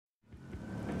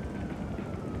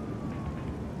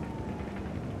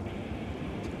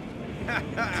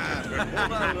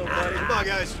Hold on, little buddy. Come on,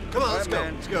 guys. Come on, let's go.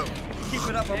 Let's go. Keep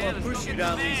it up, I'm gonna push you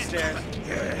down these stairs.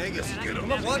 Angus, get him.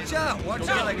 Come on, watch out! Watch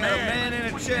out, I got a man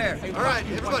in a chair. All right,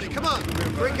 everybody, come on.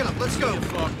 Break it up. Let's go.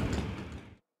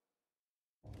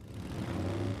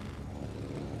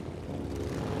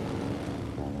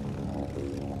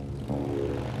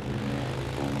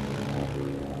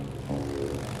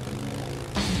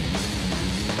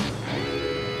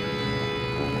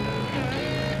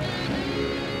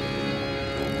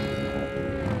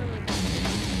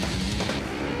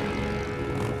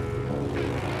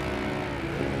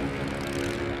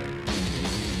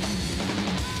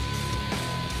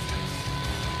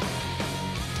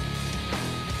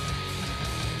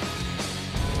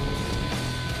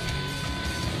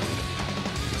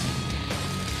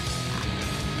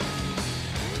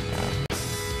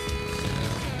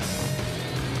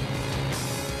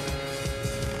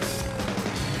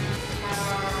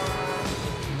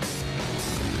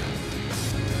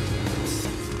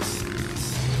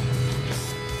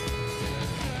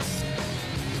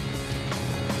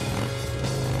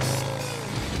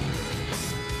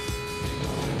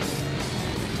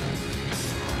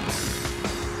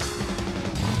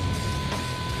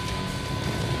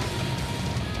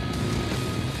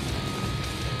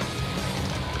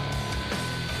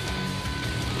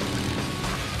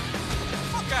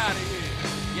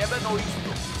 No east.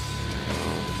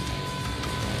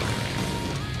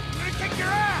 I'm gonna kick your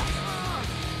ass!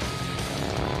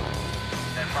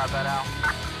 10-5 that out.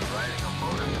 Riding a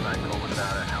motorcycle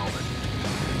without a helmet.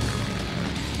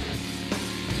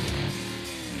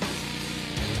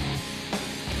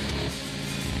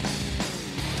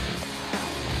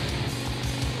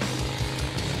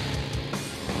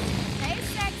 Hey,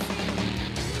 sexy.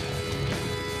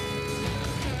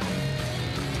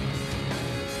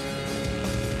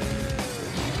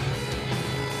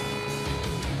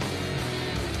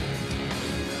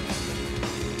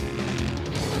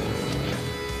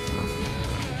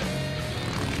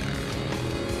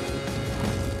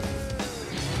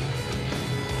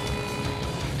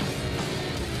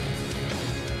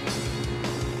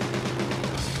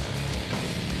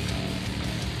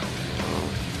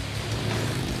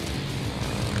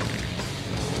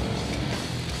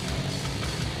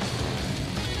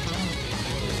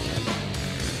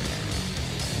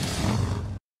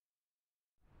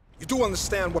 You do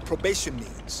understand what probation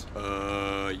means?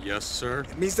 Yes, sir.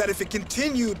 It means that if you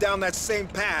continue down that same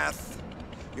path,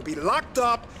 you'll be locked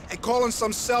up and calling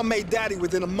some cellmate daddy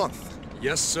within a month.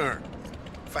 Yes, sir.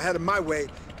 If I had it my way,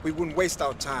 we wouldn't waste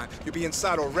our time. You'd be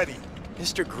inside already.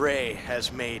 Mr. Gray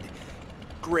has made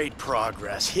great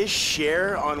progress. His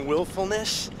share on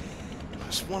willfulness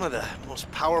was one of the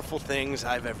most powerful things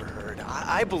I've ever heard.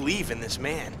 I believe in this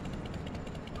man.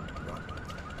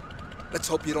 Let's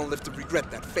hope you don't live to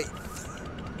regret that faith.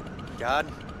 God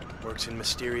works in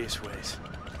mysterious ways.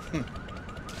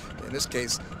 In this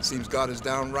case, it seems God is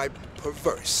downright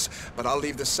perverse. But I'll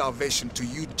leave the salvation to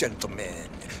you gentlemen.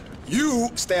 You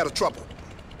stay out of trouble.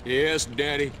 Yes,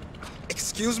 Daddy.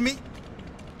 Excuse me?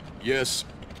 Yes,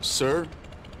 sir.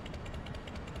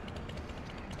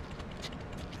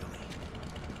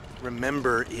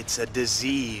 Remember, it's a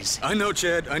disease. I know,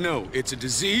 Chad, I know. It's a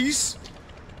disease.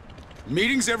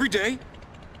 Meetings every day.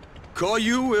 Call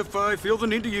you if I feel the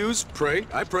need to use. Pray.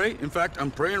 I pray. In fact, I'm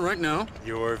praying right now.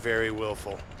 You're very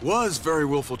willful. Was very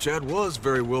willful, Chad. Was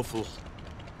very willful.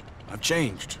 I've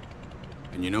changed.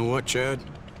 And you know what, Chad?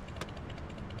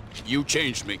 You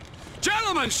changed me.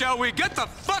 Gentlemen, shall we get the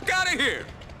fuck out of here?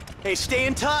 Hey, stay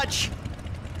in touch!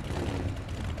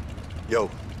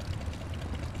 Yo,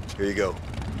 here you go.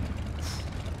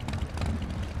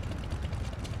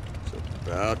 It's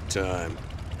about time.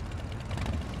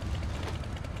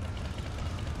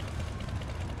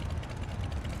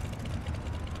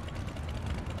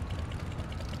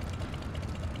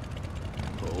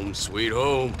 Home sweet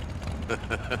home.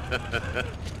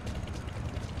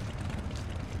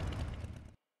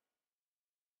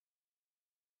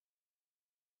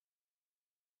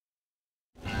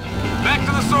 Back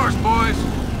to the source, boys.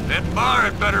 That bar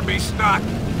had better be stocked.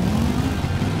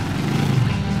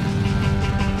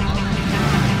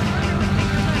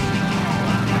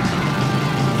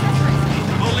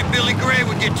 Only Billy Gray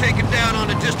would get taken down on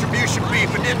a distribution beef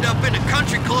and end up in a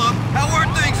country club. How are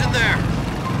things in there?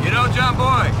 You know, John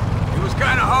Boy, it was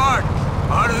kind of hard.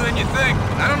 Harder than you think.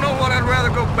 I don't know what I'd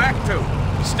rather go back to.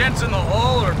 Stents in the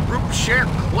hall or group share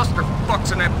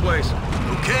clusterfucks in that place.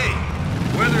 Okay.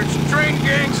 Whether it's train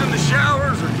gangs in the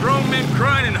showers or grown men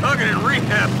crying and hugging in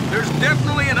rehab, there's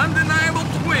definitely an undeniable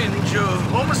twinge of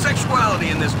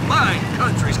homosexuality in this fine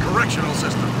country's correctional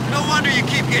system. No wonder you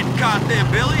keep getting caught then,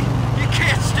 Billy. You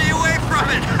can't stay away from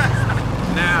it.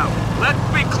 Now, let's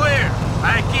be clear.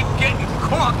 I keep getting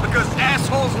caught because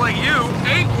assholes like you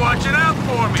ain't watching out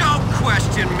for me. Don't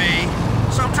question me.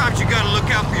 Sometimes you gotta look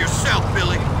out for yourself,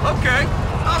 Billy. Okay,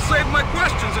 I'll save my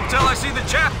questions until I see the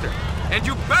chapter. And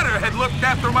you better had looked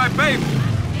after my baby.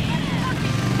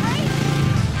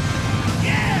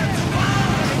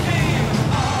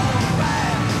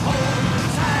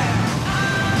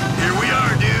 Here we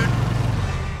are, dude.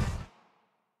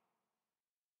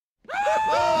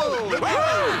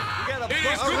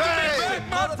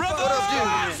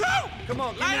 Come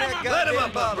on, give me that Let him goddamn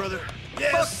up, bottle. brother. Fuck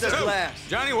Yes, the sir. glass.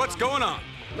 Johnny, what's going on?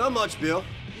 Not much, Bill.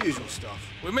 Usual stuff.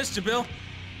 We missed you, Bill.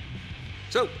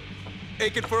 So,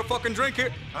 aching for a fucking drink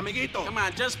here? Amiguito. Come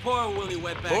on, just pour a Willie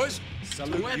Wetback. Boys?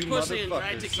 Salute, Wet you pussy and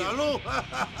dry motherfuckers. tequila. Salud.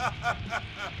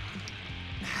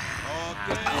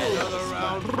 Okay, another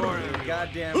round for him. You're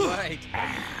goddamn right.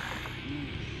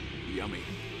 Yummy.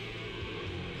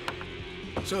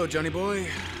 So, Johnny boy,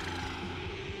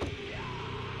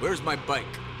 where's my bike?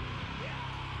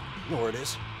 You know where it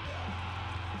is.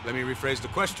 Let me rephrase the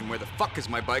question. Where the fuck is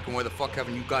my bike and where the fuck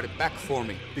haven't you got it back for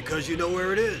me? Because you know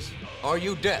where it is. Are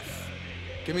you deaf?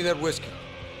 Give me that whiskey.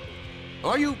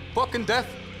 Are you fucking deaf?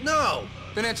 No.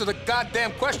 Then answer the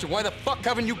goddamn question. Why the fuck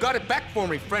haven't you got it back for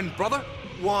me, friend, brother?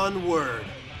 One word.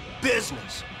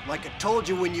 Business. Like I told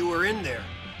you when you were in there.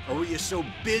 Or were you so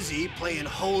busy playing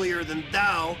holier than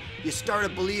thou, you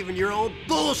started believing your own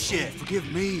bullshit?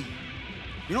 Forgive me.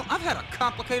 You know, I've had a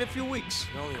complicated few weeks.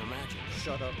 You only imagine.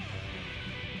 Shut up.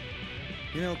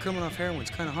 You know, coming off heroin's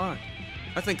kind of hard.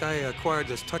 I think I acquired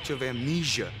this touch of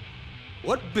amnesia.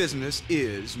 What business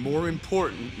is more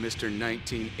important, Mr.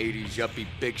 1980s yuppie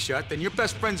big shot, than your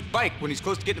best friend's bike when he's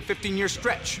close to getting a 15-year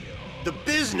stretch? The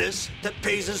business that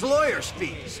pays his lawyer's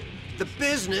fees. The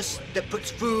business that puts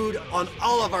food on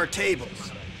all of our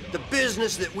tables. The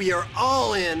business that we are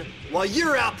all in while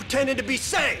you're out pretending to be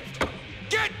saved.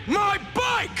 Get my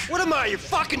bike! What am I, your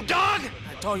fucking dog?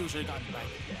 I told you should have gotten back.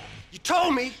 You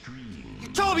told me. You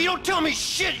told me. You don't tell me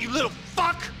shit, you little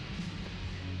fuck.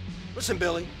 Listen,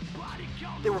 Billy.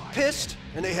 They were pissed,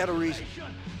 and they had a reason.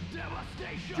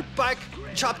 Your bike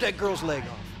chopped that girl's leg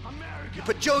off. You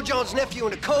put Joe John's nephew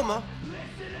in a coma.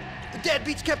 The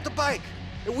deadbeats kept the bike,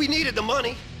 and we needed the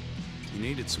money. You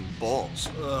needed some balls.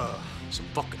 Some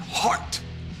fucking heart.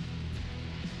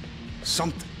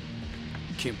 Something.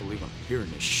 Can't believe I'm hearing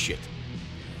this shit.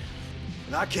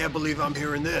 And I can't believe I'm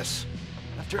hearing this.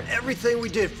 After everything we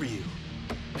did for you.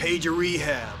 Paid your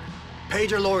rehab. Paid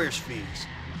your lawyer's fees.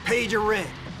 Paid your rent.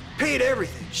 Paid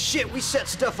everything. Shit, we set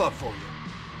stuff up for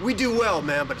you. We do well,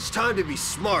 man, but it's time to be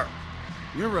smart.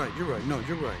 You're right, you're right. No,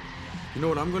 you're right. You know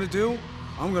what I'm gonna do?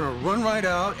 I'm gonna run right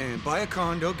out and buy a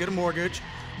condo, get a mortgage,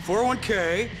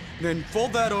 401k, then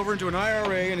fold that over into an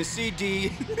IRA and a CD.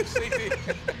 CD.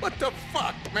 What the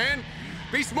fuck, man?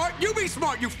 Be smart? You be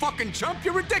smart, you fucking chump.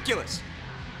 You're ridiculous.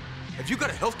 Have you got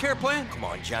a health care plan? Come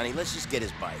on, Johnny, let's just get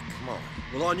his bike. Come on.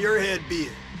 Well, on your head be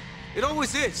it. It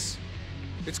always is.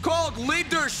 It's called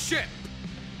leadership.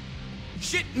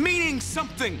 Shit meaning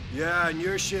something. Yeah, and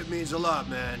your shit means a lot,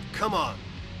 man. Come on.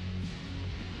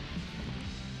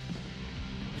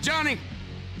 Johnny.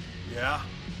 Yeah?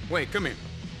 Wait, come here.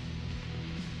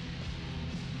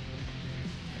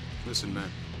 Listen, man.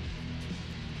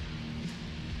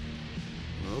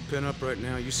 Well, pin up right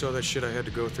now. You saw that shit I had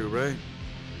to go through, right?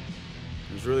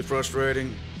 It was really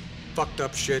frustrating. Fucked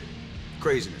up shit.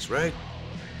 Craziness, right?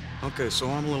 Okay, so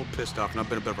I'm a little pissed off and I've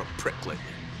been a bit of a prick lately.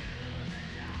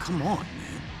 Come on,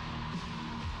 man.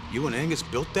 You and Angus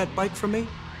built that bike for me?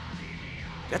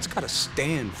 That's gotta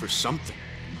stand for something.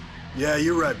 Yeah,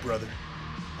 you're right, brother.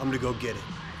 I'm gonna go get it.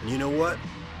 And you know what?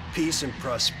 Peace and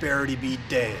prosperity be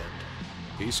damned.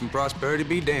 Peace and prosperity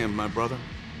be damned, my brother.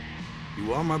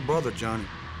 You are my brother, Johnny.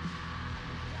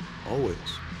 Always.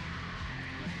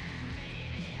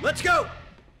 Let's go!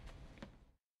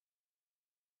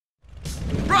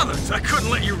 Brothers, I couldn't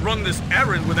let you run this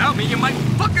errand without me. You might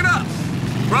fuck it up.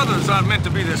 Brothers aren't meant to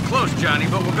be this close, Johnny,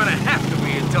 but we're gonna have to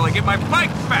be until I get my bike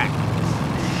back.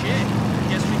 Shit, I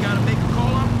guess we gotta make a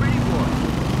call on Pretty Boy.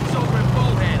 He's over in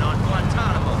Bowhead on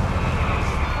Guantanamo.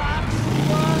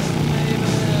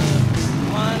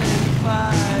 1 in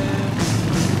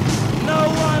 5.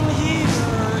 No one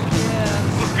here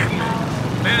gets. Look at me.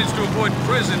 Managed to avoid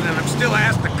prison, and I'm still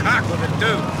asked to cock with a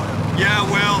dude. Yeah,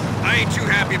 well, I ain't too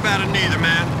happy about it neither,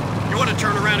 man. You want to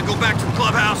turn around and go back to the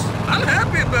clubhouse? I'm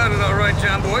happy about it, all right,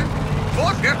 John boy.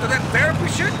 Fuck, after that therapy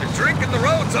shit, a drink in the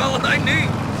road's all I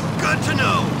need. Good to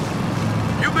know.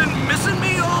 You been missing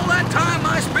me all that time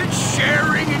I spent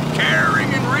sharing and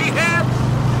caring in rehab?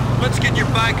 Let's get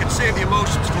your bike and save the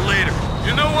emotions for later.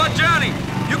 You know what, Johnny?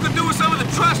 You could do some of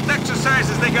the trust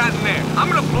exercises they got in there.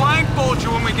 I'm gonna blindfold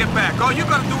you when we get back. All you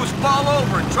gotta do is fall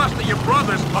over and trust that your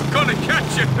brothers are gonna catch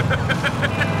you.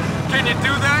 Can you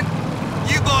do that?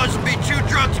 You boys will be too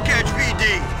drunk to catch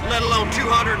VD, let alone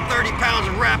 230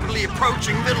 pounds of rapidly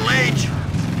approaching middle age.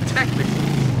 Technically,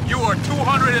 you are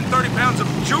 230 pounds of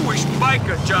Jewish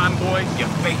biker, John boy. Your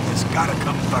faith has gotta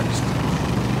come first.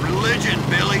 Religion,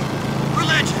 Billy.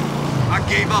 Religion. I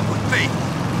gave up with faith.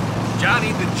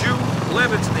 Johnny the Jew,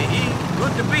 Levitz the he.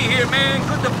 Good to be here, man.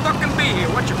 Good to fucking be here.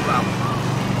 What's your problem?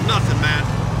 Nothing, man.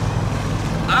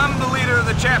 I'm the leader of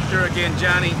the chapter again,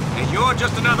 Johnny, and you're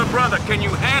just another brother. Can you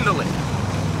handle it?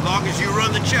 As long as you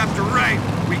run the chapter right,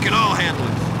 we can all handle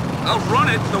it. I'll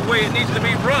run it the way it needs to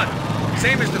be run.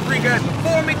 Same as the 3 guys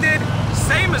before me did,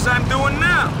 same as I'm doing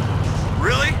now.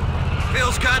 Really?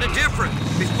 Feels kind of different.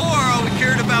 Before, all we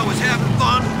cared about was having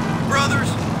fun, brothers,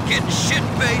 getting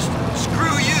shit-faced.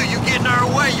 Screw you, you get in our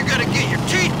way, you gotta get your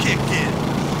teeth kicked in.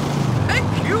 Thank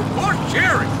you for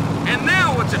sharing. And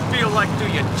now what's it feel like to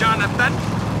you, Jonathan?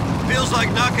 Feels like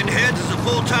knocking heads is a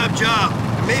full-time job.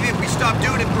 Maybe if we stopped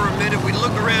doing it for a minute, we'd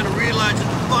look around and realize that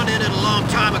the fun ended a long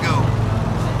time ago.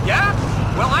 Yeah?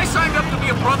 Well, I signed up to be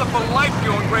a brother for life,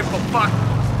 you ungrateful fuck.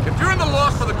 If you're in the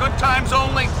Lost for the good times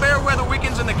only, fair weather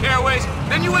weekends and the caraways,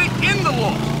 then you ain't in the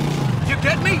Lost. You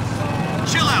get me?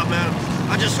 Chill out, man.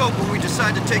 I just hope when we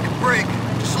decide to take a break,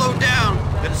 to slow down,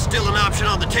 that it's still an option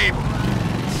on the table.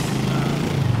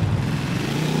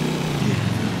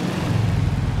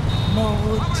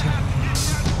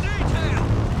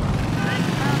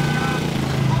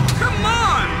 Come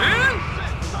on, man!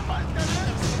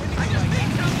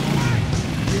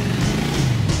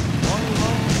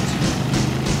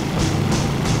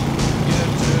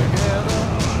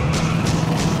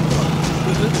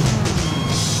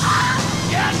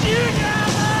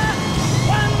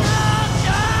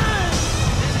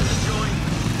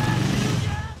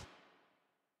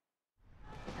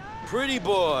 Pretty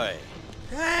boy.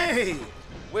 Hey!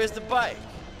 Where's the bike?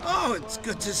 Oh, it's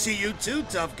good to see you too,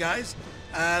 tough guys.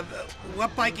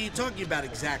 What bike are you talking about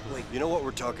exactly? You know what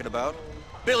we're talking about?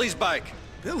 Billy's bike.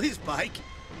 Billy's bike?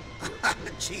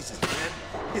 Jesus, man.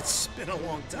 It's been a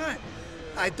long time.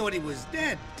 I thought he was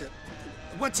dead.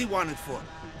 What's he wanted for?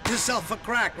 To sell for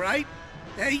crack, right?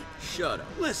 Hey? Shut up.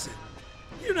 Listen,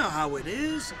 you know how it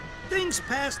is. Things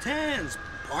passed hands.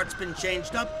 Parts been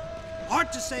changed up.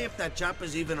 Hard to say if that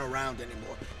chopper's even around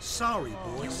anymore. Sorry,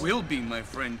 boys. You will be, my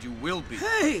friend, you will be.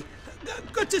 Hey!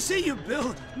 Good to see you,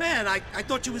 Bill. Man, I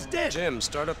thought you was dead. Jim,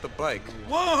 start up the bike.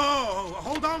 Whoa!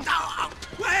 Hold on. No!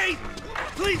 Wait!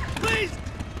 Please, please!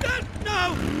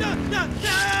 No! No! No!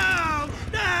 No!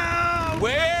 No!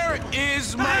 Where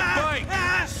is my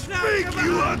bike? Speak,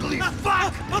 you ugly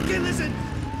fuck! Okay, listen.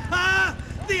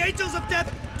 The Angels of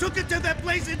Death took it to their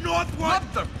place in Northwood.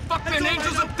 Motherfucking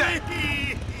Angels of Death!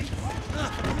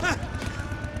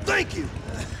 Thank you.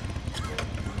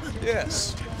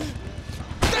 Yes.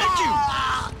 Thank you!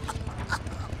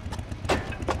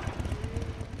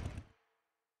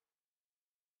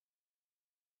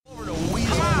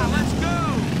 Come on, let's go!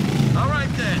 All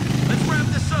right then, let's wrap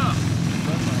this up.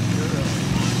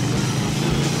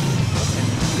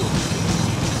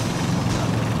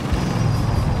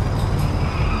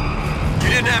 You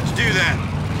didn't have to do that.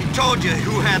 He told you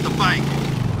who had the bike.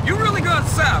 You really gone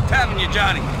south, haven't you,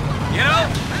 Johnny? You know,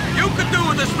 you could do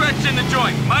with a stretch in the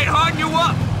joint. Might harden you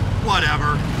up.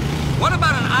 Whatever. What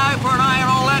about an eye for an eye and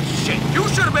all that shit? You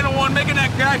should have been the one making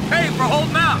that guy pay for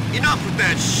holding out. Enough with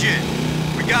that shit.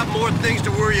 We got more things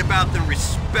to worry about than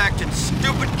respect and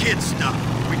stupid kid stuff.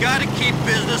 We gotta keep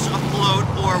business afloat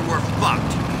or we're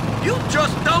fucked. You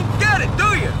just don't get it,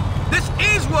 do you? This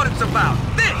is what it's about.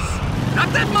 This. Not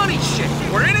that money shit.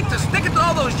 We're in it to stick it to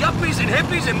all those yuppies and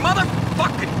hippies and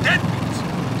motherfucking deadbeats.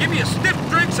 Give me a stiff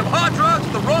drink, some hard drugs,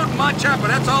 the road and my chopper.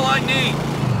 That's all I need.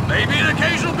 Maybe an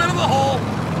occasional bit of a hole.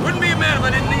 Wouldn't be a man if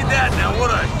I didn't need that now,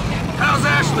 would I? How's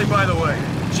Ashley, by the way?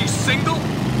 She's single?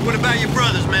 What about your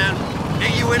brothers, man?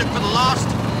 Ain't you in it for the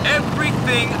Lost?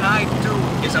 Everything I do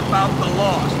is about the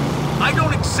Lost. I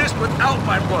don't exist without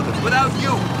my brothers, without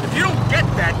you. If you don't get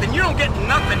that, then you don't get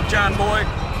nothing, John boy.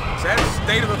 That's the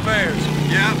state of affairs.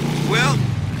 Yeah, well,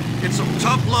 it's some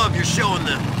tough love you're showing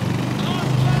them.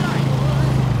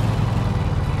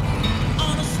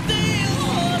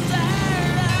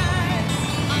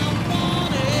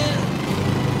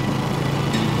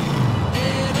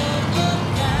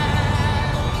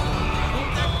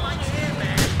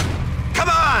 Come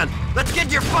on! Let's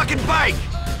get your fucking bike!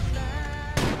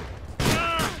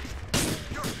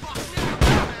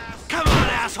 Come on,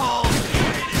 asshole!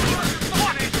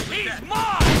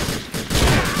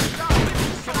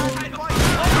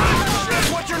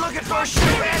 What you're looking for, shoot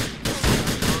it!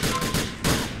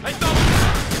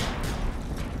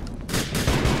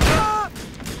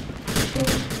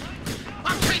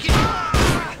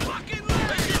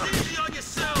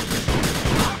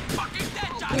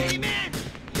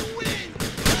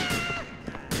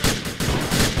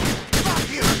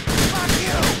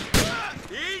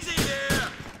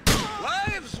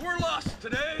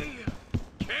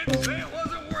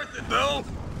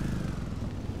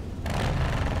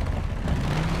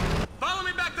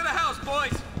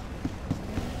 boys.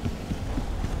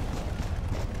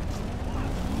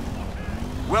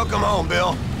 Welcome home,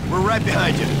 Bill. We're right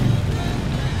behind you.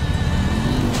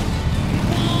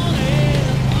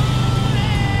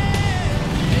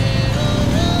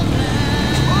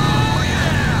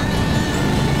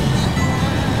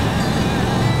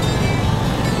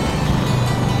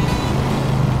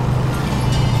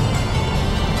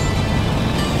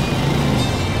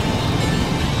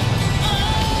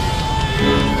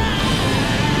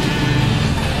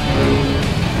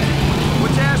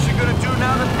 What's Ashley gonna do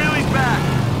now that Billy's back?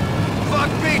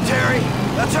 Fuck me, Terry.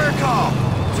 That's her call.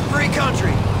 It's a free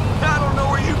country. I don't know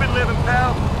where you've been living,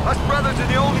 pal. Us brothers are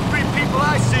the only free people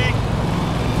I see.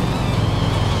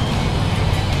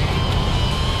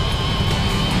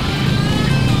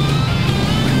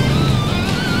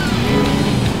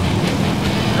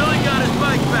 Billy got his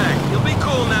bike back. He'll be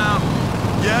cool now.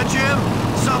 Yeah, Jim?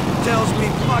 Something tells me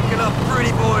fucking up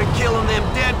Pretty Boy and killing them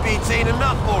deadbeats ain't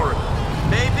enough for him.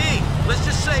 Maybe. Let's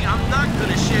just say I'm not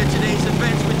gonna share today's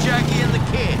events with Jackie and the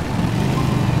kid.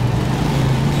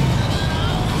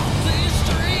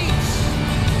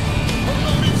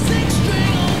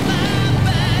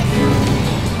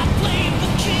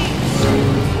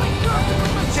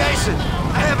 Jason,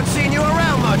 I haven't seen you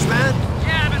around much, man.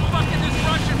 Yeah, I've been fucking this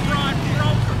Russian broad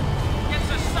broker. Gets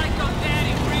a psycho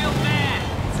daddy real mad.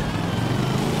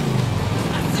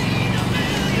 I've seen a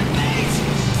million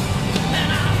faces, and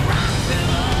I rock them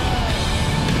up.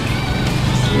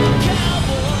 'Cause I'm a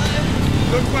cowboy.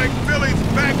 Looks like Billy's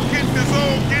back getting his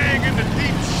old gang into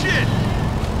deep shit.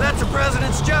 That's the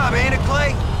president's job, ain't it,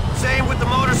 Clay? Same with the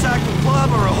motorcycle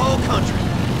club or a whole country.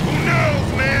 Who knows,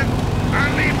 man? I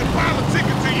leave the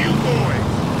politicking to you boys.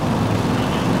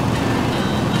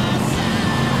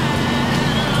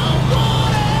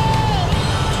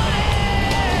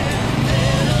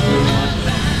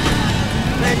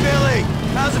 Hey, Billy,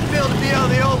 how's it feel to be on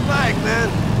the old bike,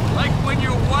 man? Like when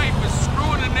your wife is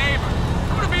screwing a neighbor.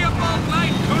 I'm gonna be up all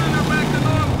night turning her back to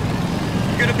normal.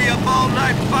 You're gonna be up all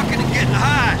night fucking and getting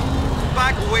high. The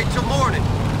bike will wait till morning.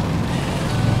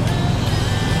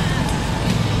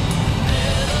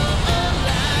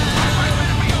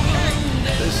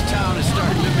 This town is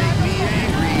starting to make me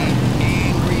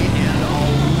angry and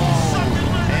alone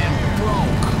and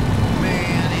broke.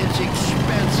 Man, it's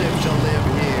expensive to live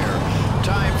here.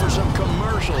 Time for some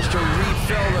commercials to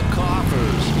refill the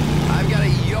coffers. I've got a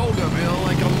yoga bill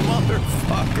like a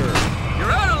motherfucker.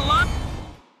 You're out of luck.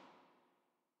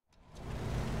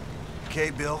 Okay,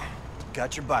 Bill,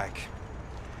 got your bike.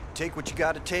 Take what you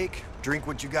gotta take, drink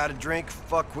what you gotta drink,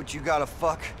 fuck what you gotta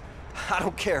fuck. I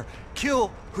don't care.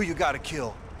 Kill who you gotta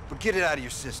kill, but get it out of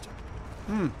your system.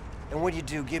 And when you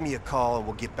do, give me a call and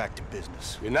we'll get back to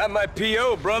business. You're not my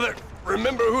P.O., brother.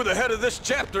 Remember who the head of this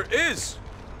chapter is.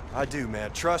 I do,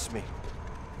 man. Trust me.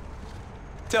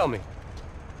 Tell me,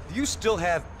 do you still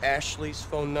have Ashley's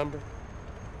phone number?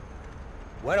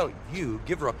 Why don't you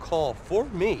give her a call for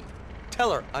me?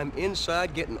 Tell her I'm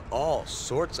inside getting all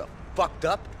sorts of fucked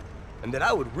up, and that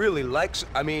I would really like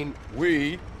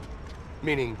we,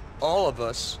 meaning all of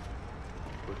us,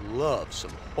 would love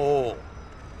some whole.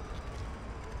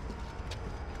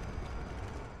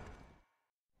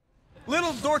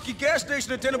 Little dorky gas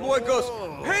station attendant boy goes,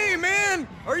 "Hey man,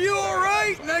 are you all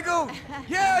right?" And I go,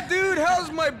 "Yeah, dude, how's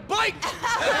my bike?"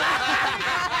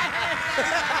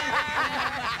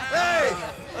 Hey,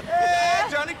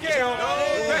 Johnny Cahill.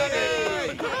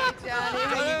 Hey, Johnny,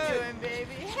 how you doing,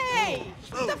 baby? Hey,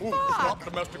 what the fuck? Stop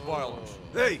domestic violence.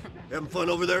 Hey, having fun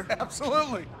over there?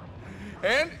 Absolutely.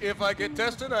 And if I get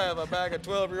tested, I have a bag of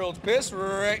 12-year-old's piss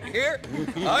right here.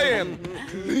 I am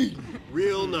clean.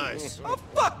 Real nice. Oh,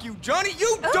 fuck you, Johnny.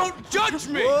 You don't judge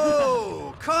me.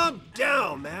 Whoa, calm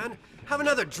down, man. Have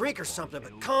another drink or something,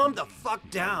 but calm the fuck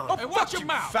down. Oh, hey, watch your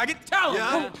mouth, faggot. Tell him.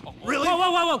 Yeah? Really?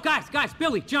 Whoa, guys,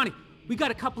 Billy, Johnny, we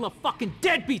got a couple of fucking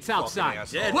deadbeats outside.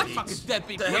 What fucking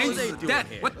deadbeat?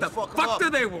 What the fuck do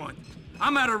they want?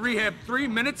 I'm out of rehab 3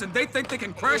 minutes and they think they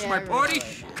can crash my party?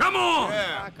 Come on!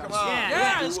 Yeah, come on.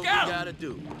 Yeah, let's go! What we gotta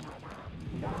do?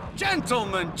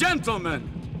 Gentlemen!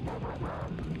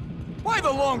 Why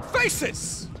the long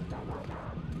faces?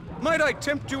 Might I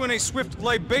tempt you in a swift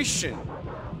libation,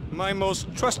 my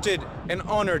most trusted and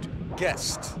honored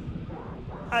guest?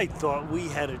 I thought we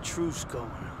had a truce going.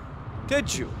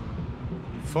 Did you?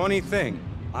 Funny thing,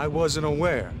 I wasn't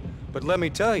aware. But let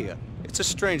me tell you, it's a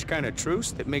strange kind of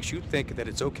truce that makes you think that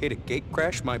it's okay to gate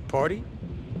crash my party?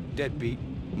 Deadbeat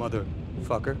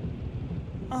motherfucker.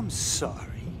 I'm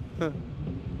sorry.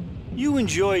 You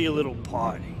enjoy your little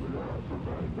party.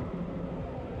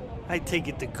 I take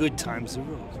it the good times are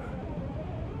over.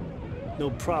 No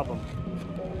problem,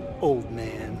 old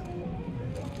man.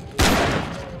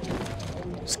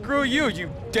 Screw you, you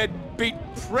deadbeat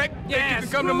prick! Yeah, Think you can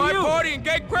come to my party and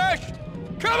get crushed?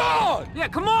 Come on! Yeah,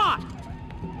 come on!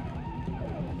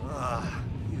 Ah,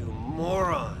 you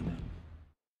moron.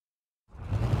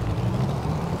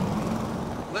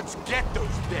 Let's get those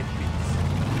deadbeats.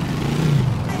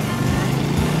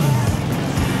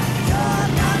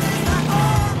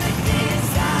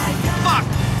 Fuck!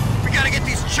 We gotta get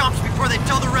these chumps before they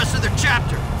tell the rest of their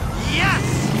chapter. Yes!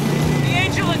 The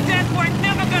Angel of Death were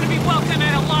never gonna be welcome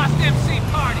at a Lost MC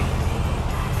party.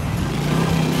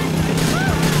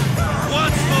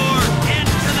 Once more,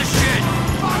 into the shit!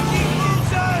 Fucking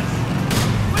losers!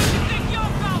 Where do you think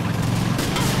you're going?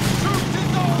 Truth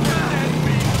is over,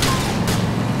 deadbeat!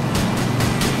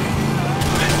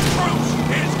 This truce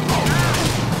is over!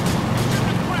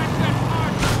 Crack that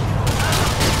party.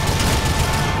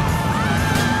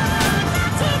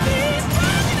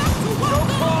 Don't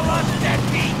call us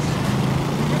deadbeats!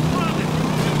 We're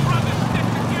brothers stick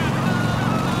together.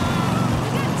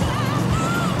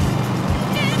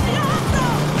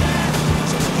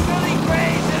 Billy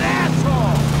Gray's an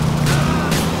asshole!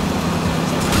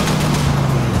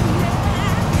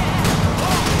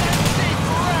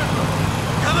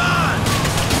 Come on!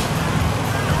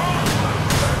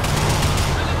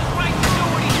 Right to do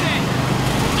what he did.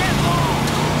 Get long.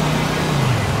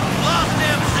 Lost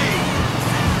MC!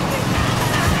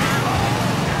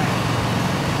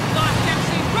 Lost MC,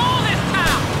 roll this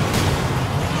town.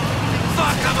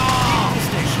 Fuck them all!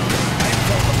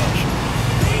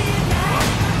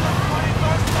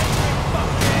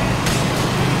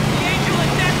 The Angel of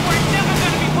Death were never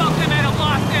gonna be welcome at a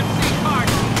Lost MC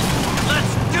party.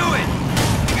 Let's do it!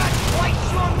 You got twice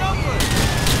your numbers!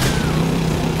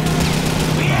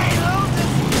 We ain't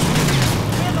losers!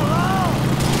 We're the law!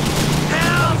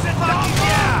 Hell fucking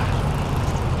yeah!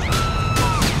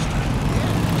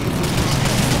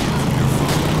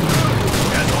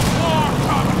 There's a war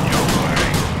coming your way!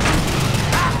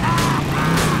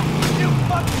 You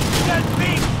fucking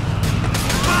deadbeat!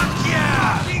 Fuck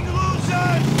yeah! Fucking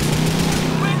losers!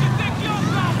 Where do you think you're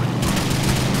going?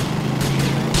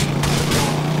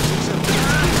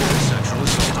 Sexual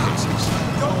assault cases.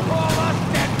 Don't call us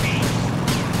deadbeats!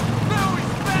 No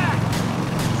respect!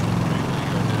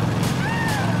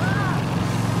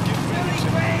 Billy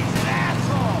Gray's an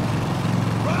asshole!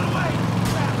 Run away,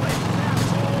 fat lazy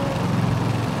asshole!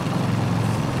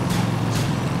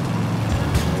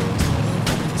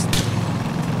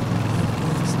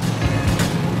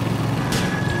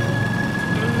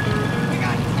 We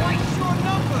got twice your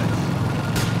numbers!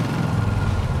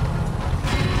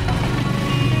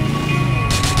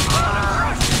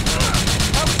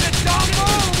 That was a dumb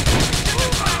move!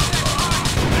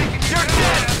 You're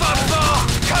dead, fuckball!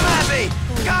 Come at me!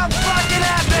 Come fucking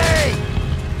at me!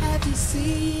 Have you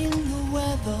seen the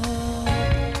weather?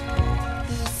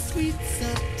 The sweet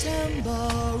September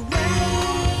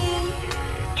rain.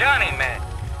 Johnny, man,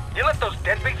 you let those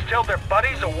deadbeats tell their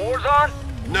buddies the war's on?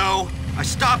 No, I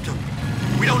stopped them.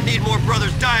 We don't need more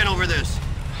brothers dying over this.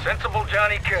 Sensible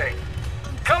Johnny K.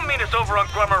 Come meet us over on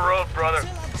Grummer Road, brother.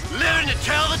 Living to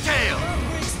tell the tale.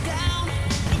 Breaks down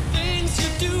the things you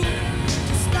do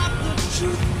to stop the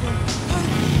truth from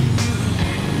hurting you.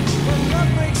 When love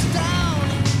breaks down,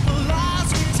 the lies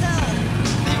we tell,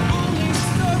 they only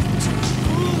serve to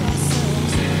fool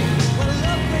ourselves. When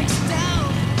love breaks down,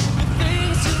 the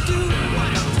things you do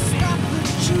to stop the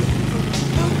truth from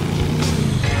hurting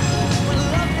you. When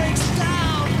love breaks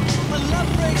down, when love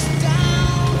breaks down.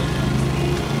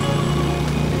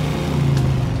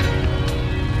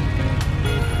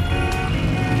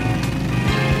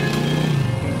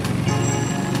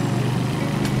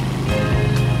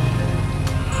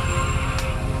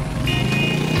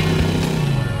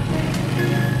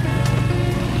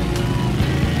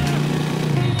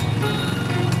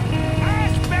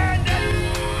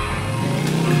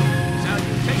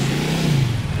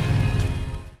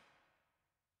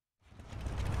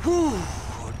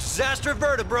 Disaster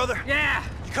averted, brother. Yeah.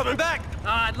 You coming back?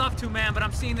 I'd love to, man, but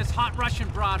I'm seeing this hot Russian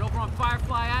broad over on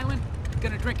Firefly Island.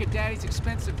 Gonna drink her daddy's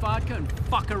expensive vodka and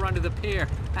fuck her under the pier.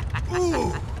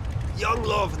 Ooh, young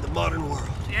love in the modern world.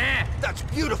 Yeah. That's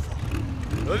beautiful.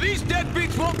 Well, these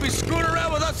deadbeats won't be screwing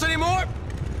around with us anymore.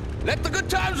 Let the good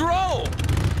times roll.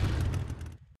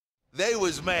 They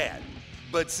was mad.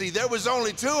 But see, there was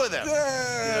only two of them.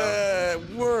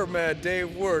 Were mad,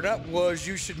 Dave, were. Not was,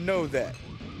 you should know that.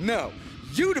 No,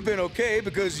 you'd have been okay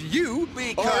because you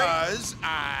Because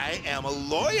I am a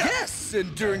lawyer. Yes,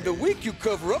 and during the week you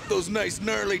cover up those nice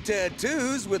gnarly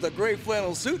tattoos with a gray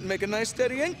flannel suit and make a nice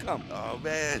steady income. Oh,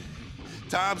 man.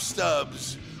 Tom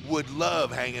Stubbs would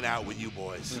love hanging out with you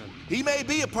boys. He may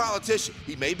be a politician.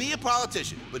 He may be a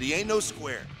politician, but he ain't no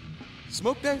square.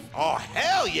 Smoke, Dave? Oh,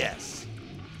 hell yes!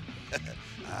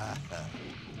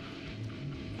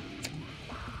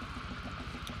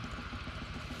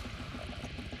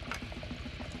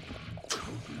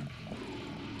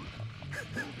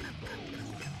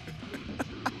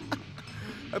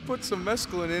 I put some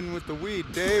mescaline in with the weed,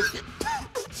 Dave.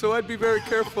 So I'd be very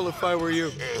careful if I were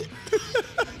you.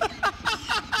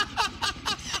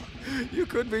 You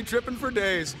could be tripping for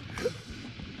days.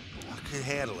 I could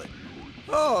handle it.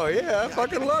 Oh, yeah, I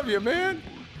fucking love you, man.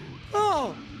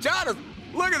 Oh, Jonathan,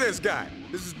 look at this guy.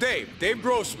 This is Dave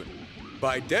Grossman.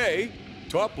 By day,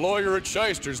 top lawyer at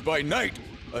Shysters. By night,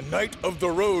 a knight of the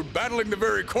road battling the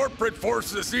very corporate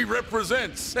forces he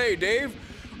represents. Hey, Dave,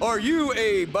 are you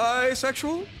a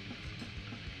bisexual?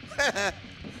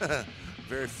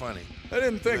 Very funny. I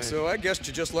didn't think so. I guessed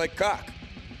you just like cock.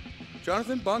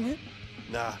 Jonathan, bong hit?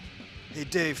 Nah. Hey,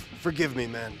 Dave, forgive me,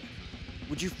 man.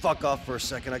 Would you fuck off for a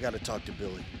second? I gotta talk to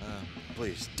Billy.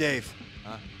 Please. Dave.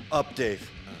 Up, Dave.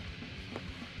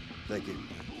 Thank you.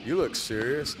 You look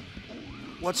serious.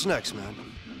 What's next, man?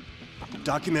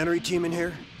 Documentary team in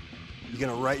here? You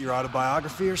gonna write your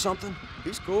autobiography or something?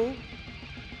 He's cool.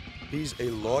 He's a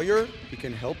lawyer. He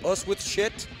can help us with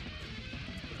shit.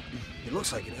 He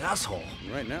looks like an asshole.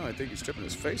 Right now, I think he's stripping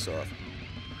his face off.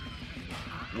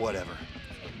 Whatever.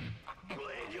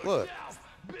 Look,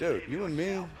 dude, you and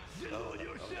me.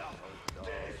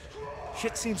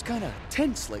 Shit seems kind of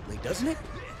tense lately, doesn't it?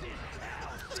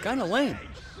 It's kind of lame.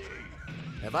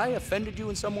 Have I offended you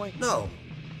in some way? No.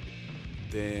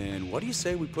 Then what do you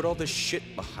say we put all this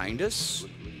shit behind us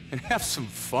and have some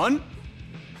fun?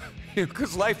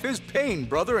 Because life is pain,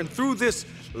 brother, and through this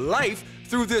life,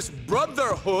 through this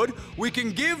brotherhood, we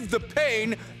can give the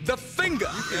pain the finger.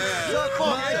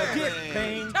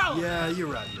 Pain. Yeah, you're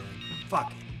right, man.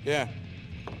 Fuck it. Yeah.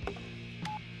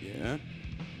 Yeah?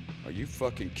 Are you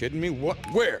fucking kidding me? What?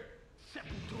 Where?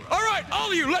 All right, all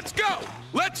of you, let's go!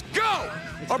 Let's go!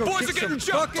 Our boys are getting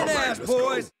jumped. Fucking ass,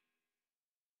 boys.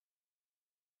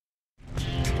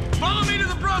 Follow me to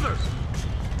the brothers.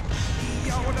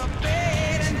 You're the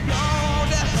bed and you're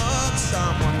the hug.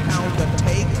 Someone how to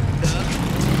take a look.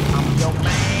 I'm your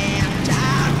man,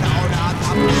 child,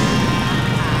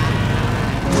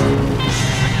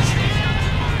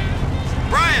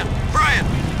 Brian,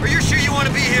 are you sure you want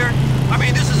to be here? I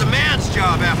mean, this is a man's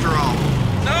job after all.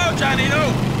 No, Johnny,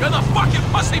 no. You're the fucking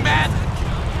pussy man.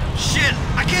 Shit,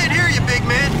 I can't hear you, big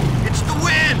man. It's the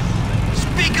wind.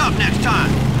 Speak up next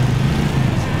time.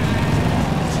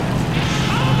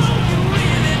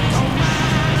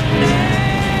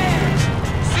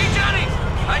 See, Johnny?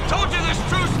 I told you this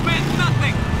truce meant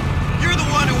nothing. You're the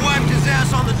one who wiped his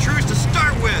ass on the truce to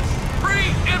start with.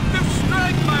 Preemptive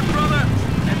strike, my brother.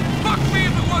 And fuck me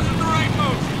if it wasn't the right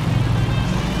move.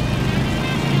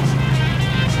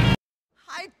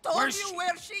 I told you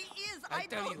where she is. I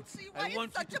don't see why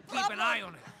it's such a problem. Keep an eye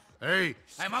on it. Hey,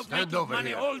 I'm out stand making over money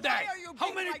here. all day. Why are you How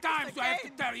being many like times this do I have to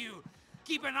again? tell you?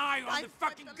 Keep an eye on the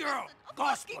fucking girl.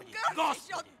 Fucking girl is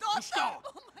your daughter. Что?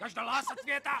 Дождалась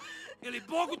ответа? Или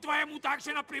Богу твоему так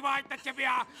же наплевать на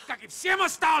тебя, как и всем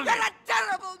остальным? You're a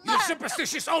terrible man. You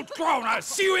superstitious old crone! I'll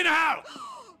see you in hell!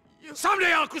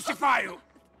 Someday I'll crucify you!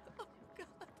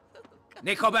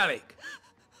 Niko Bellic.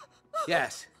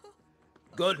 Yes.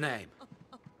 Good name.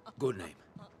 Good name.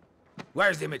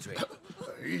 Where's Dimitri?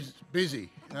 He's busy.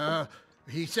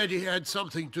 He said he had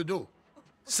something to do.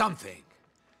 Something.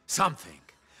 Something.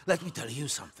 Let me tell you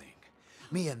something.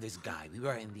 Me and this guy, we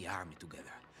were in the army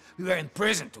together. We were in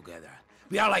prison together.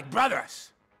 We are like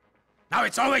brothers. Now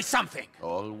it's always something.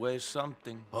 Always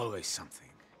something. Always something,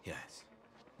 yes.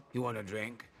 You want a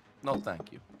drink? No,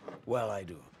 thank you. Well, I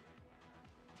do.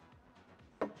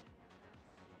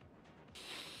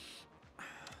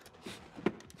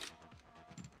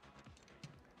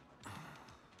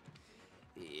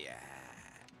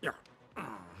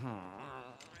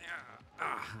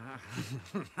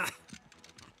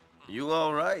 You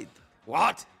all right?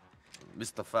 What?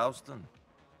 Mr. Faustin?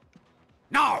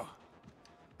 No!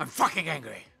 I'm fucking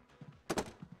angry.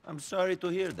 I'm sorry to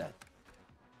hear that.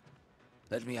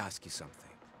 Let me ask you something.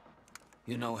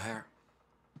 You know her?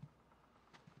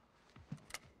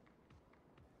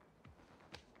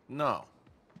 No.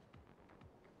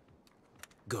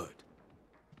 Good.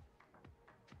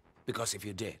 Because if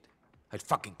you did, I'd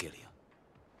fucking kill you.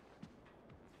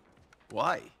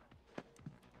 Why?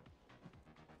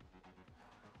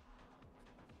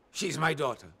 She's my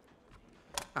daughter.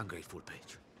 Ungrateful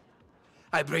bitch.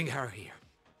 I bring her here.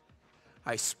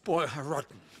 I spoil her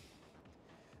rotten.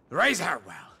 Raise her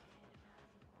well.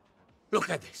 Look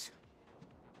at this.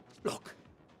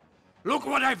 Look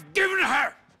what I've given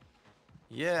her!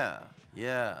 Yeah,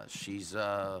 she's,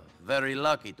 very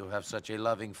lucky to have such a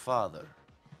loving father.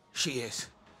 She is.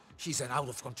 She's an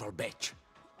out-of-control bitch.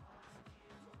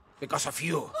 Because of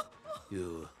you,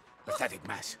 you pathetic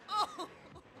mess.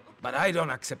 But I don't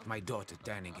accept my daughter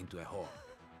turning into a whore.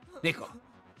 Nico,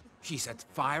 she's at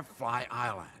Firefly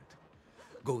Island.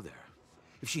 Go there.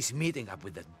 If she's meeting up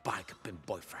with that bike pimp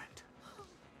boyfriend,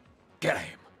 get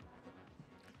him.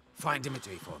 Find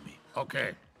Dimitri for me.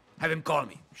 Okay. Have him call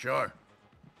me. Sure.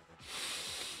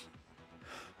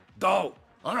 Go!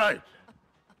 All right.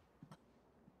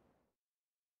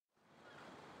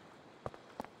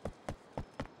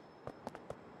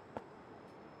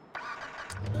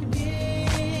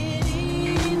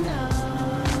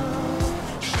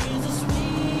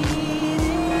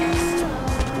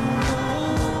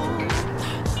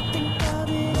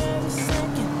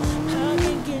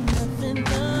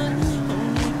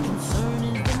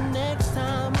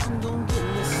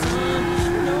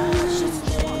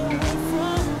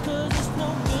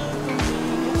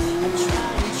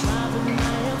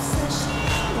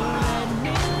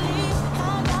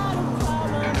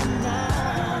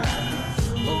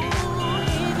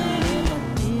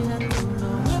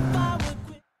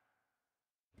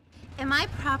 Am I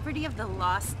property of the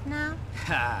Lost now?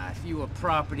 Ha! If you were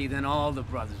property, then all the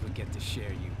brothers would get to share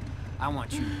you. I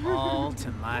want you all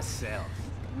to myself.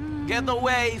 Get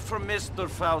away from Mr.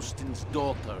 Faustin's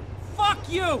daughter. Fuck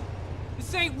you!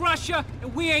 This ain't Russia,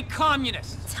 and we ain't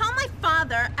communists. Tell my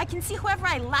father I can see whoever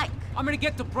I like. I'm gonna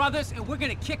get the brothers, and we're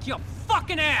gonna kick your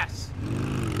fucking ass!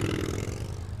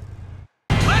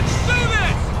 Let's do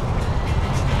this!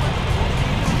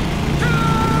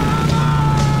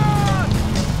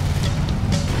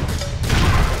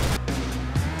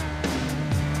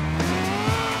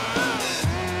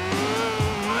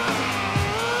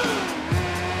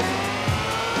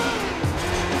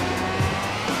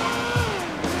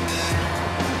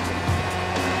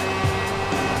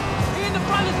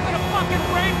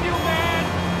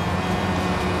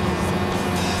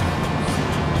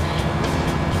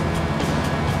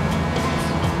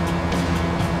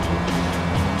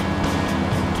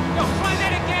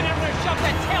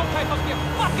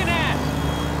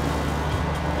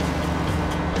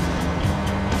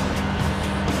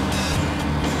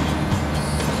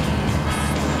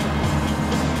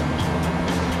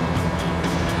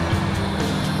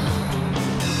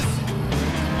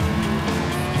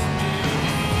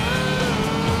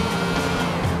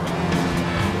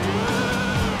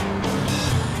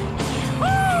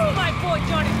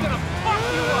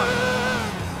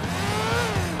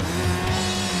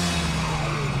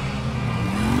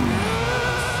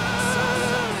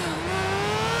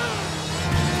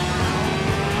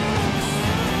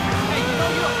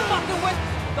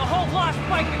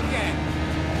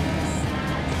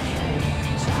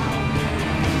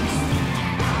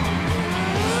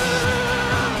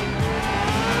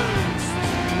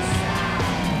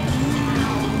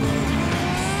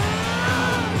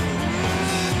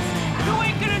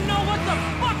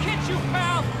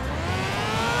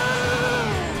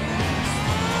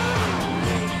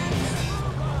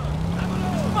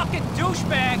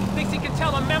 Douchebag thinks he can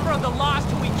tell a member of the Lost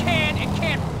who he can and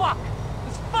can't fuck.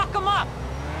 Let's fuck him up!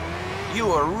 You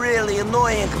are really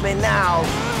annoying me now.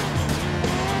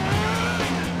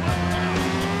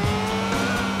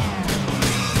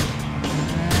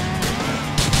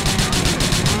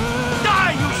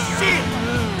 Die, you shit!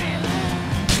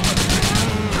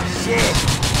 Shit!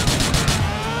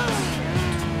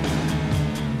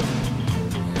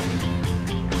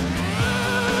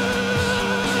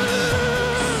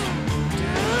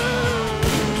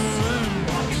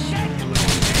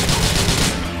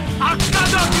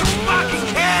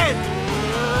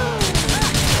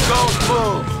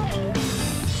 Move!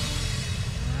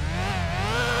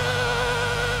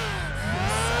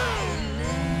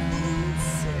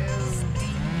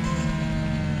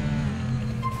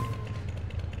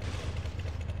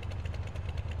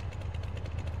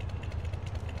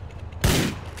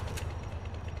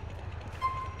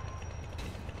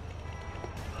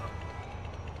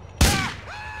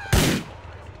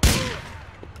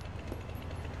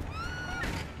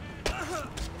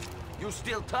 You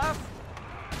still tough?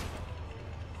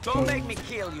 Don't make me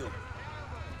kill you.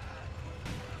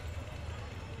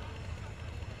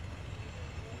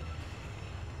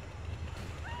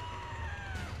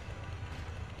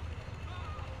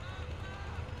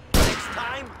 Next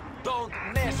time, don't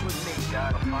mess with me.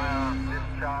 Got a firearm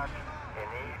discharge in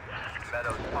East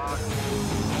Meadows Park.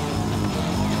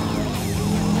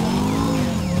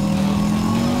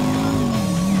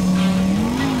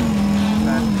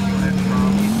 That's the unit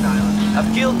from East Side.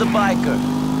 killed the biker.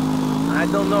 I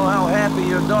don't know how happy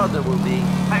your daughter will be.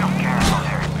 I don't care about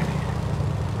everybody.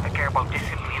 I care about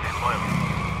discipline and loyalty.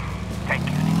 Thank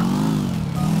you, Nico.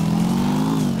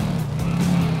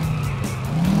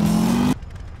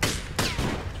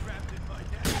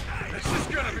 This is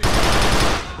gonna be...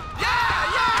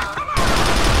 Yeah! Come on!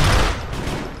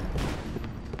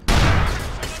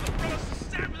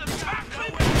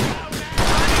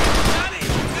 Johnny!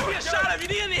 Give me a shot if you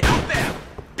need any help there!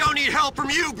 Don't need help from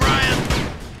you, Brian!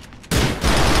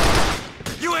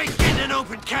 You ain't getting an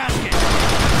open casket!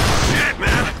 Shit,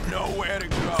 man! Nowhere to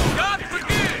go. God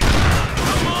forbid!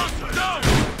 Come on, no!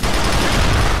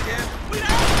 We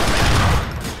don't!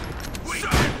 We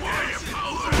don't worry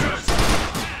about us!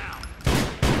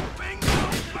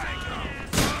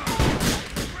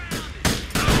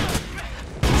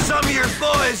 Some of your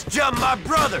boys jumped my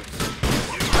brothers!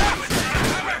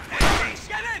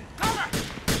 Get in! Cover!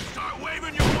 Start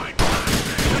waving your white flag!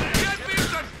 The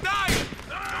deadbeats are dying!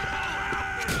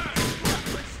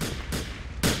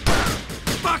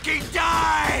 Fucking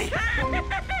die!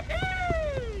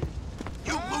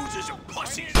 You losers are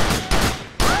pussies!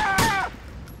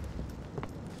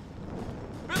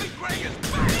 Billy Gray is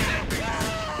back!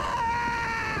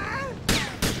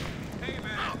 Hey,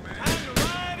 man. Time to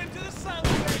ride into the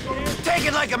sunset. Take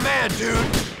it like a man, dude!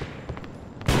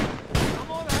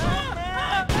 Come on,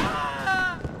 man!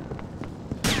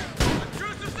 The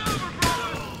truce is over,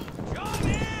 brothers!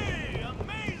 Johnny!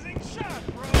 Amazing shot,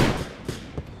 bro!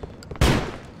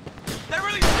 They're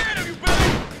really scared of you,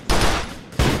 Billy!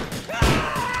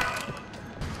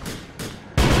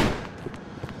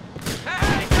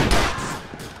 Hey!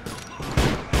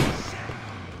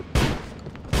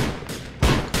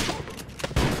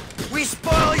 We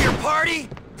spoil your party,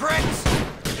 pricks?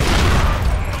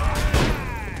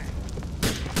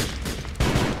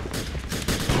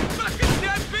 Fucking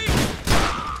deadbeat!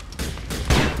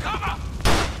 Cover!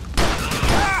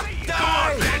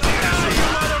 Die! You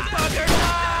motherfucker!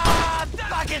 Ah,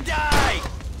 fucking die!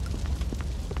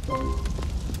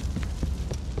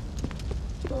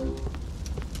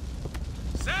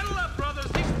 Saddle up,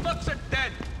 brothers! These fucks are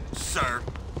dead! Sir.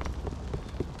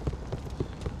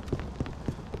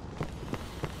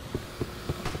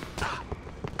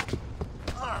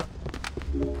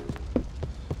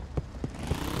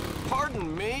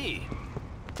 Pardon me.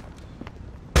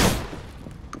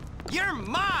 You're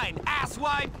mine,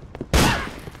 asswipe!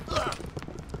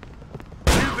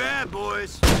 Too bad,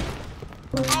 boys.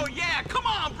 Oh yeah, come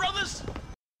on, brothers!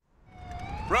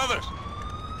 Brothers!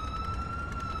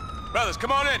 Brothers,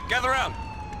 come on in, gather around.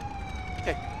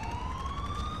 Hey.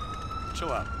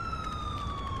 Chill out.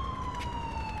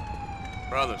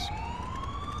 Brothers.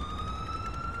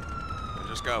 I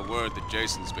just got word that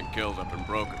Jason's been killed up in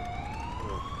Broken.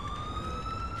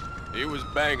 He was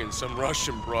banging some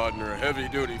Russian broad and her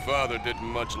heavy-duty father didn't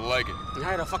much like it. And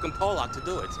hired a fucking Polak to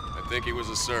do it. I think he was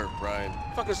a Serb, Brian.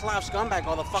 Fucking Slav scumbag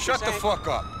all the fucking Shut the saying. fuck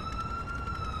up!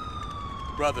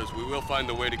 Brothers, we will find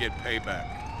a way to get payback.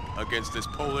 Against this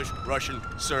Polish, Russian,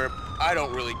 Serb, I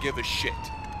don't really give a shit.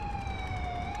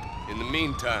 In the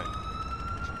meantime,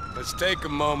 let's take a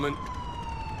moment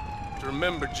to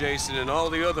remember Jason and all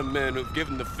the other men who've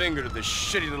given the finger to this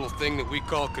shitty little thing that we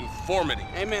call conformity.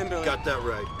 Amen, Billy. Got that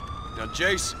right. Now,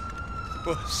 Jason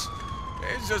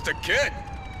he's just a kid.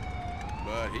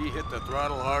 But he hit the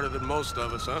throttle harder than most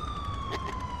of us, huh?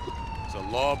 He's a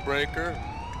lawbreaker,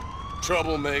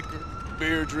 troublemaker,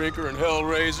 beer drinker, and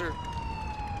hellraiser.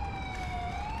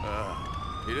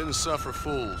 He didn't suffer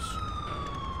fools.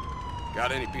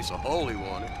 Got any piece of hole he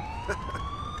wanted.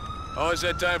 Always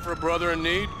had time for a brother in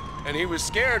need, and he was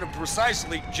scared of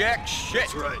precisely jack shit.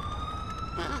 That's right.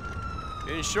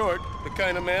 In short, the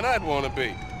kind of man I'd want to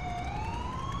be.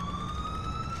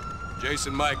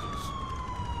 Jason Michaels.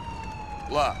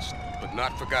 Lost, but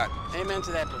not forgotten. Amen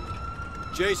to that, Billy.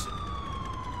 Jason.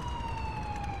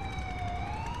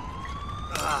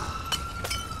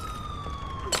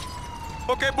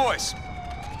 Okay, boys.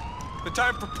 The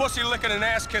time for pussy licking and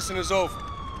ass kissing is over.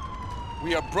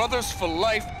 We are brothers for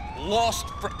life, lost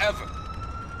forever.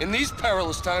 In these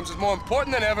perilous times, it's more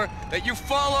important than ever that you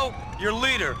follow your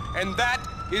leader, and that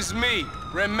is me.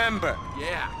 Remember.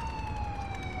 Yeah.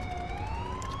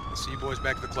 I'll see you boys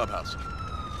back at the clubhouse.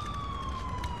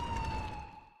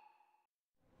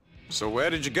 So where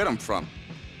did you get him from?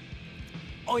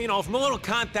 Oh, you know, from a little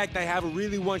contact I have who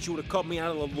really wants you to cut me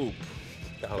out of the loop.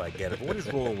 The hell I get it, but what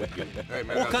is wrong with you? Hey,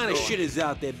 man, All how's kind it of going? shit is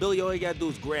out there, Billy. All you gotta do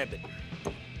is grab it.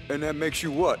 And that makes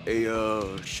you what?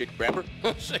 A, shit grabber?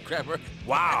 Shit grabber.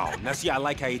 Wow. Now, see, I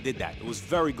like how you did that. It was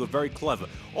very good, very clever.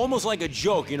 Almost like a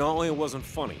joke, you know, only it wasn't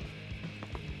funny.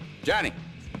 Johnny,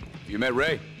 you met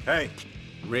Ray? Hey,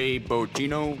 Ray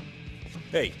Bogino.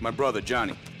 Hey, my brother,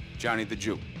 Johnny. Johnny the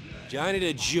Jew. Johnny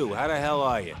the Jew, how the hell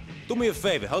are you? Do me a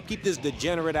favor, help keep this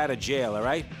degenerate out of jail, all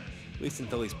right? At least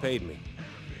until he's paid me.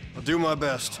 I'll do my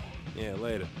best. Yeah,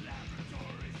 later.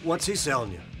 What's he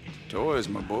selling you? Toys,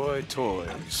 my boy,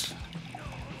 toys.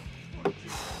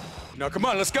 Now, come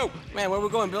on, let's go. Man, where we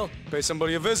going, Bill? Pay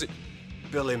somebody a visit.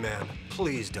 Billy, man,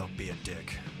 please don't be a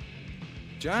dick.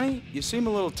 Johnny, you seem a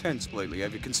little tense lately.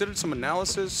 Have you considered some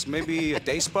analysis? Maybe a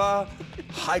day spa?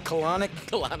 High colonic?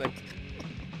 Colonic.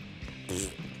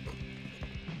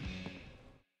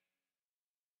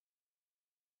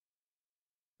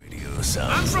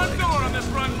 I'm front door on this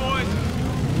run, boys.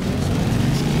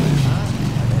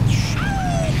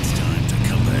 It's time to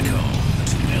come back home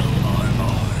to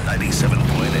LRR 97.8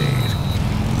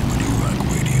 Liberty Rock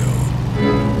Radio.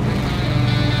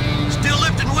 Still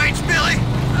lifting weights, Billy?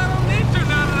 I don't need to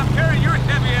now that I'm carrying your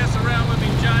heavy ass around with me,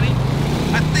 Johnny.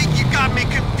 I think you got me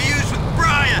confused with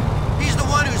Brian. He's the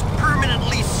one who's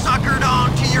permanently suckered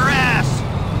onto your ass.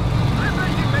 I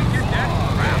bet you make your dad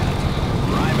proud.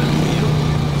 Private Wheel.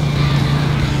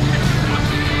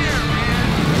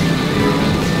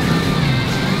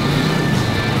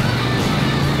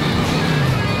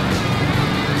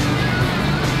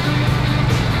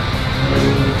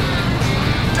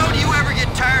 Don't you ever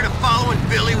get tired of following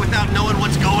Billy without knowing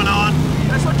what's going on?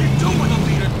 That's what you do with a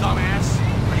leader, dumbass.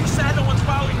 Are you sad no one's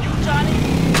following you, Johnny?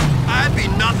 I'd be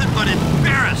nothing but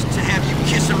embarrassed to have you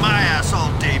kissing my ass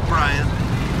all day, Brian.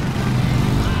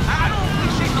 I don't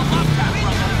appreciate the love tap,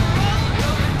 brother.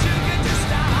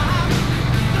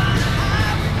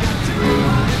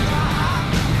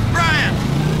 Brian,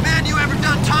 man, you ever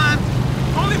done time?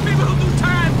 Only people who do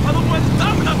time are the ones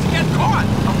dumb enough to get caught.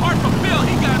 Apart from Bill,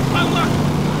 he got unlucky.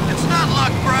 It's not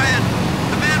luck, Brian.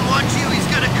 The man wants you, he's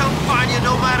gonna come find you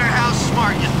no matter how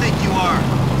smart you think you are.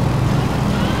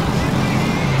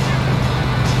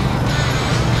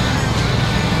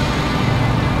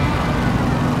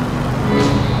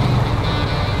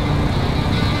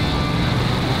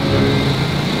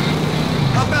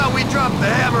 How about we drop the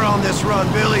hammer on this run,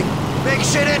 Billy? Make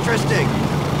shit interesting.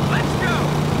 Let's go.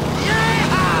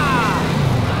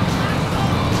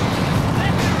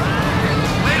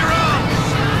 Later on.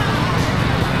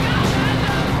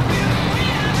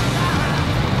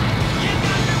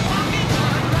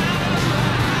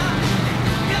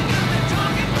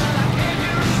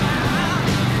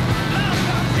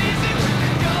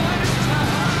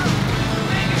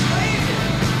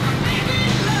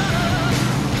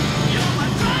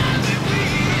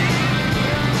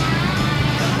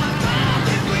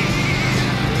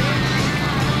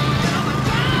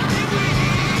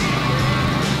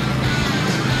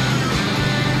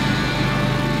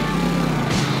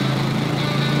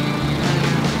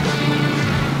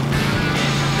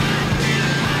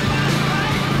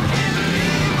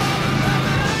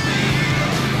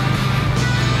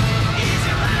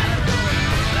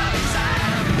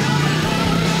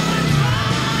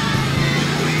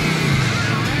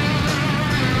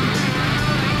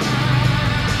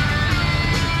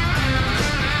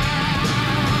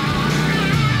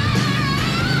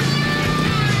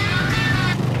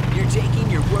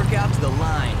 Out to the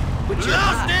line.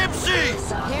 Lost MC!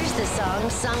 Here's the song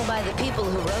sung by the people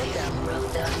who wrote them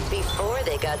before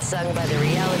they got sung by the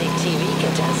reality TV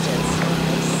contestants.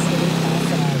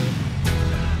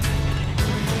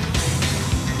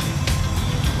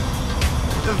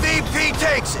 The VP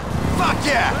takes it! Fuck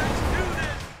yeah!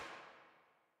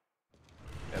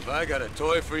 Have I got a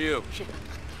toy for you?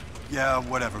 Yeah,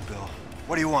 whatever, Bill.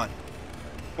 What do you want?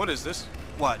 What is this?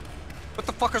 What? What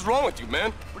the fuck is wrong with you,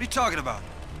 man? What are you talking about?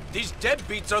 These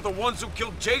deadbeats are the ones who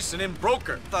killed Jason in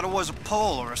Broker. Thought it was a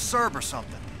Pole or a Serb or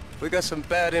something. We got some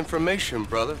bad information,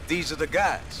 brother. These are the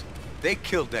guys. They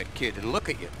killed that kid, and look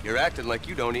at you. You're acting like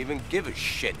you don't even give a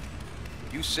shit.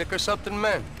 You sick or something,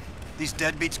 man? These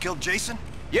deadbeats killed Jason?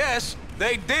 Yes,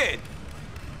 they did.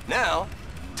 Now,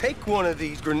 take one of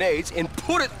these grenades and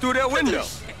put it through their window.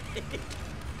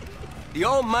 The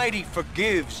Almighty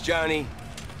forgives, Johnny.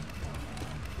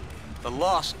 The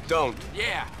lost don't.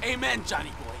 Yeah, amen, Johnny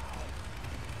boy.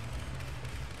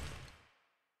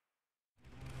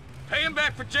 Pay him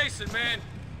back for Jason, man.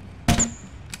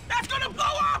 That's gonna blow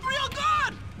up real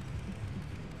good!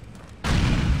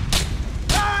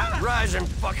 Ah! Rise and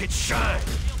fucking shine!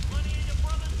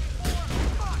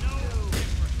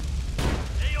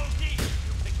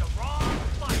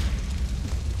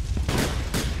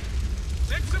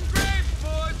 Dig some graves,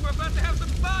 boys. We're about to have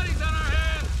some bodies on our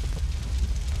hands.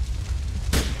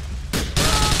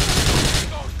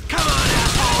 Come on,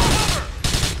 asshole!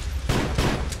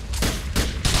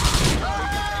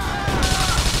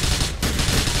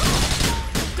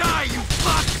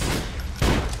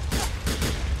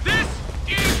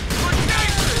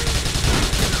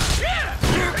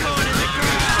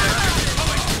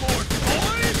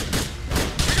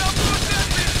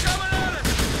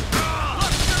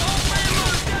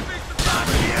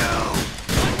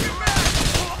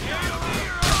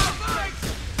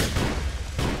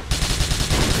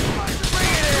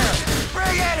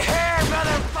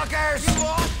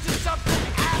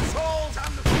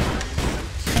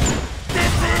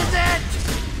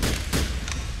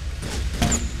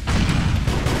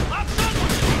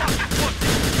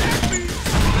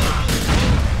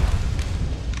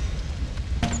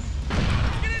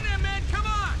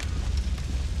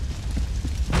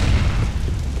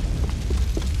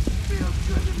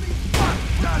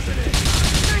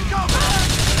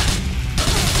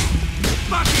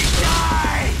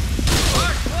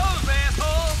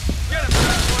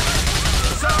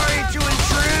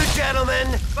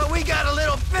 we got a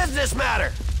little business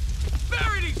matter.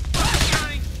 Bury these fucks,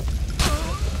 Johnny!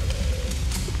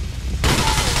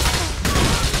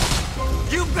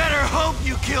 You better hope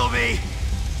you kill me.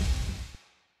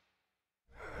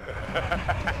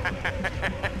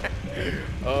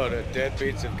 Oh, the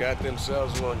deadbeats have got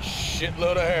themselves one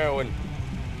shitload of heroin.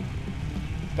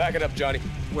 Pack it up, Johnny.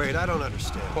 Wait, I don't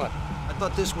understand. What? I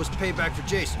thought this was payback for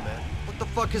Jason, man. What the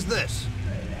fuck is this?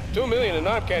 $2 million in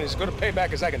arm candy is as good a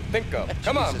payback as I can think of.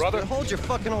 Come on, Jesus, brother. man, hold your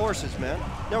fucking horses, man.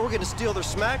 Now we're gonna steal their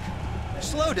smack?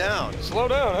 Slow down. Slow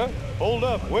down, huh? Hold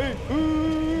up, wait.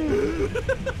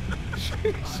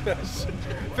 Jesus.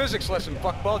 Physics lesson,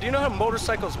 fuckball. Do you know how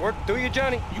motorcycles work, do you,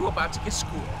 Johnny? You about to get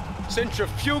schooled.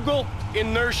 Centrifugal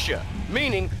inertia,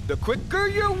 meaning the quicker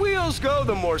your wheels go,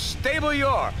 the more stable you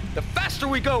are. The faster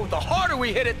we go, the harder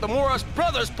we hit it, the more us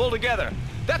brothers pull together.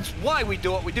 That's why we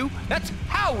do what we do. That's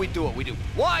how we do what we do.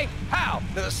 Why? How?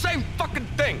 They're the same fucking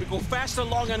thing. We go faster,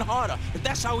 longer, and harder. And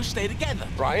that's how we stay together.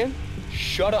 Brian,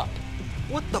 shut up.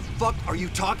 What the fuck are you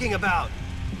talking about?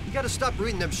 You gotta stop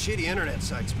reading them shitty internet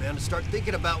sites, man, and start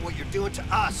thinking about what you're doing to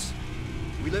us.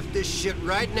 We lift this shit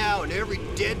right now, and every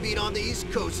deadbeat on the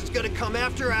East Coast is gonna come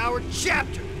after our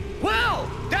chapter. Well,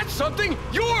 that's something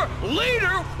your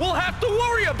leader will have to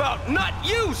worry about, not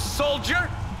you, soldier.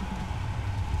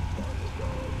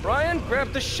 Brian,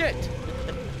 grab the shit.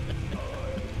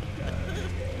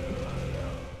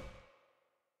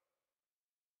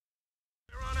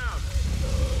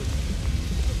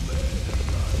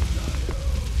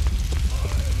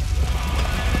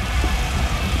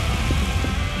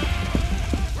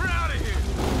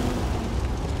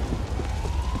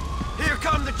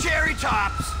 Cherry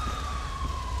tops!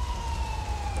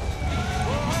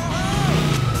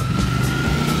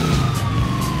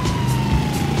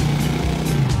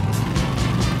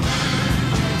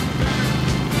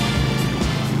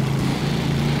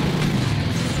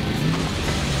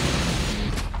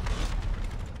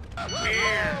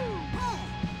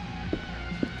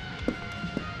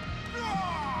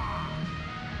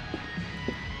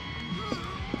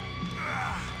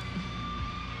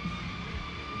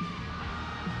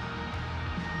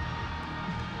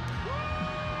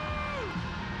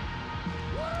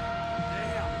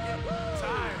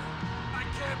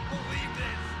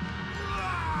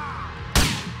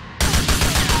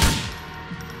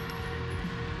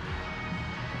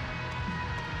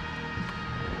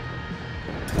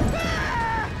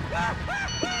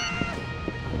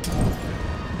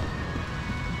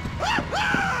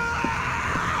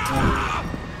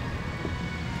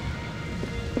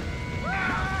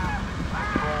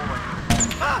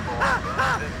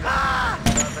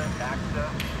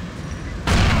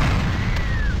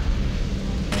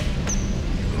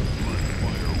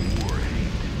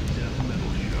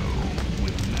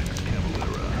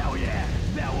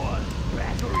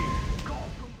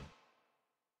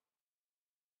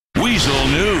 Weasel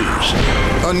News.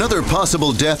 Another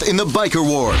possible death in the biker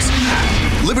wars.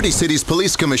 Liberty City's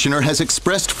police commissioner has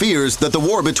expressed fears that the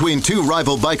war between two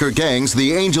rival biker gangs,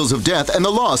 the Angels of Death and the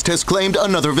Lost, has claimed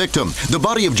another victim. The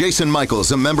body of Jason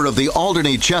Michaels, a member of the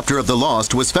Alderney chapter of the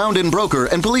Lost, was found in Broker,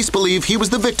 and police believe he was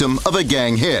the victim of a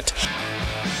gang hit.